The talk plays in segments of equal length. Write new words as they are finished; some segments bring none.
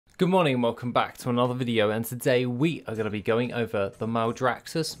Good morning and welcome back to another video, and today we are going to be going over the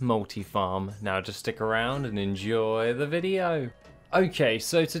𝐿𝐵𝐺𝐴𝑥𝑢s multi-farm. Now just stick around and enjoy the video. Okay,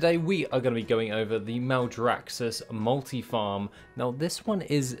 so today we are going to be going over the 𝐿𝐵𝐺𝐴𝑥𝑢s multi-farm. Now this one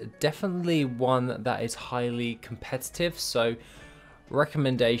is definitely one that is highly competitive, so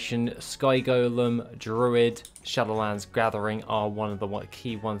recommendation, Sky Golem, Druid, Shadowlands Gathering are one of the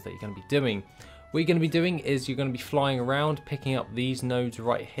key ones that you're going to be doing. What you're going to be doing is you're going to be flying around, picking up these nodes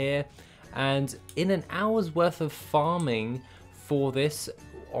right here, and in an hour's worth of farming for this,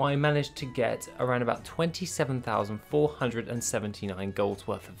 I managed to get around about 27,479 gold's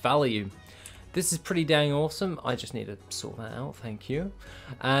worth of value. This is pretty dang awesome. I just need to sort that out, thank you.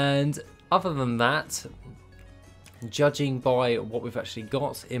 And other than that, judging by what we've actually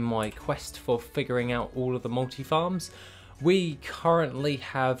got in my quest for figuring out all of the multi-farms, we currently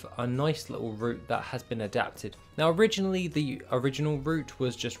have a nice little route that has been adapted. Now originally the original route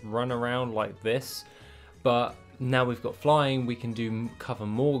was just run around like this, but now we've got flying, we can cover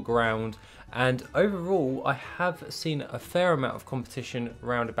more ground, and overall I have seen a fair amount of competition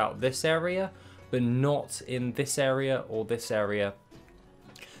around about this area, but not in this area or this area.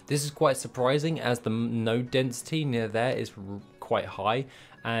 This is quite surprising as the node density near there is quite high,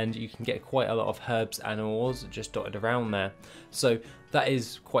 and you can get quite a lot of herbs and ores just dotted around there. So that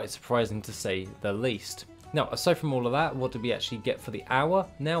is quite surprising to say the least. Now, aside from all of that, what did we actually get for the hour?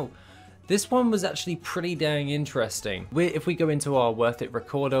 Now, this one was actually pretty dang interesting. If we go into our worth it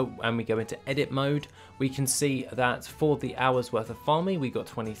recorder and we go into edit mode, we can see that for the hour's worth of farming, we got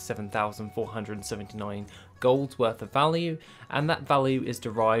 27,479 gold's worth of value, and that value is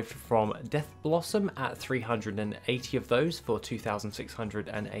derived from Death Blossom at 380 of those for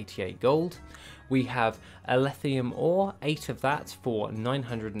 2,688 gold. We have a lithium ore, 8 of that for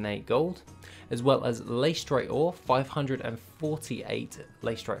 908 gold, as well as lacerite ore, 548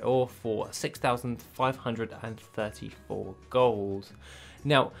 lacerite ore for 6,534 gold.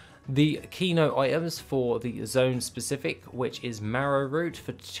 Now, the keynote items for the zone specific, which is marrow root,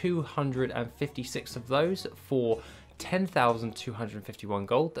 for 256 of those for 10,251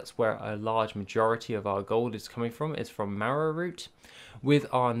 gold. That's where a large majority of our gold is coming from, is from marrow root. With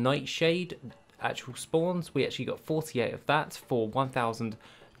our nightshade actual spawns, we actually got 48 of that for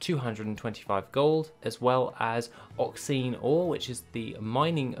 1,225 gold, as well as oxine ore, which is the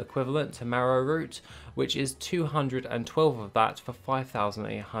mining equivalent to marrow root, which is 212 of that for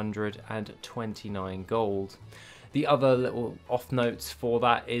 5,829 gold. The other little off notes for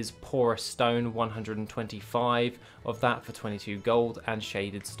that is porous stone, 125 of that for 22 gold, and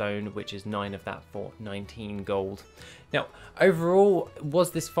shaded stone, which is 9 of that for 19 gold. Now, overall,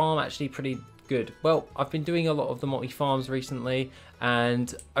 was this farm actually pretty good? Well, I've been doing a lot of the multi-farms recently,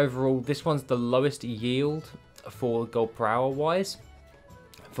 and overall this one's the lowest yield for gold per hour wise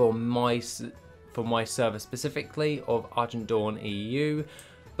for my server specifically of Argent Dawn EU,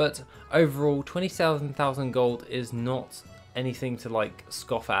 but overall 27,000 gold is not anything to like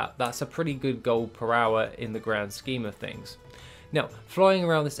scoff at. That's a pretty good gold per hour in the grand scheme of things. Now, flying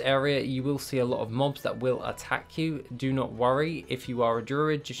around this area, you will see a lot of mobs that will attack you. Do not worry, if you are a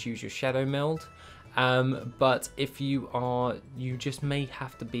druid, just use your shadow meld. But if you are, you just may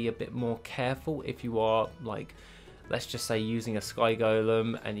have to be a bit more careful if you are, like, let's just say using a Sky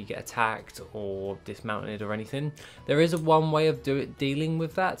Golem and you get attacked or dismounted or anything. There is one way of dealing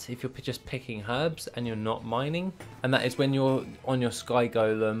with that if you're just picking herbs and you're not mining, and that is when you're on your Sky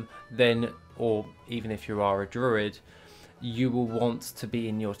Golem, then, or even if you are a druid, you will want to be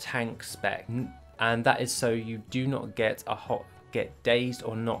in your tank spec, and that is so you do not get dazed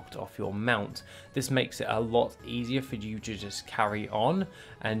or knocked off your mount. This makes it a lot easier for you to just carry on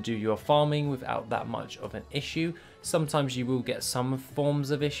and do your farming without that much of an issue. Sometimes you will get some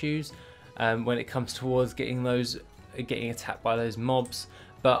forms of issues when it comes towards getting attacked by those mobs,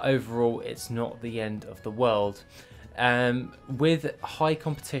 but overall it's not the end of the world. With high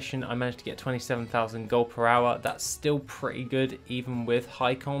competition, I managed to get 27,000 gold per hour. That's still pretty good even with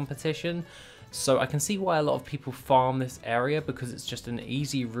high competition. So I can see why a lot of people farm this area, because it's just an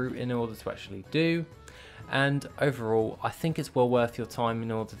easy route in order to actually do. And overall, I think it's well worth your time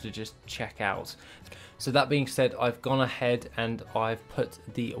in order to just check out. So that being said, I've gone ahead and I've put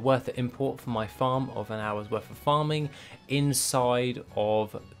the worth it import for my farm of an hour's worth of farming inside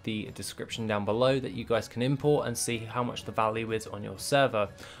of the description down below, that you guys can import and see how much the value is on your server.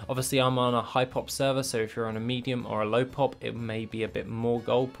 Obviously I'm on a high pop server, so if you're on a medium or a low pop, it may be a bit more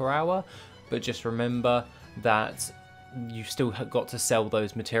gold per hour, but just remember that you still have got to sell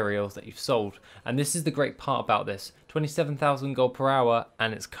those materials that you've sold. And this is the great part about this. 27,000 gold per hour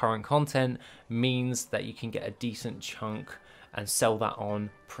and its current content means that you can get a decent chunk and sell that on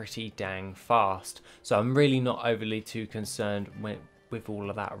pretty dang fast. So I'm really not overly too concerned with all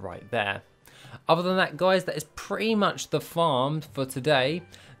of that right there. Other than that, guys, that is pretty much the farm for today.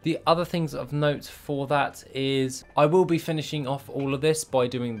 The other things of note for that is I will be finishing off all of this by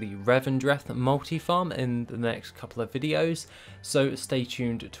doing the Revendreth multi-farm in the next couple of videos, so stay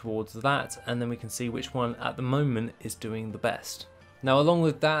tuned towards that, and then we can see which one at the moment is doing the best. Now, along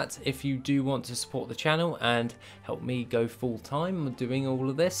with that, if you do want to support the channel and help me go full time doing all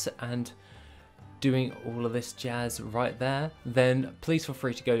of this and doing all of this jazz right there, then please feel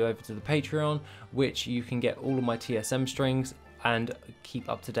free to go over to the Patreon, which you can get all of my TSM strings and keep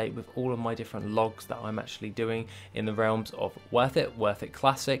up to date with all of my different logs that I'm actually doing in the realms of Worth It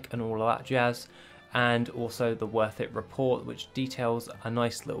Classic and all of that jazz, and also the Worth It report, which details a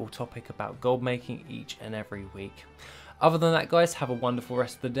nice little topic about gold making each and every week. Other than that, guys, have a wonderful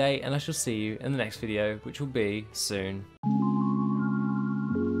rest of the day, and I shall see you in the next video, which will be soon.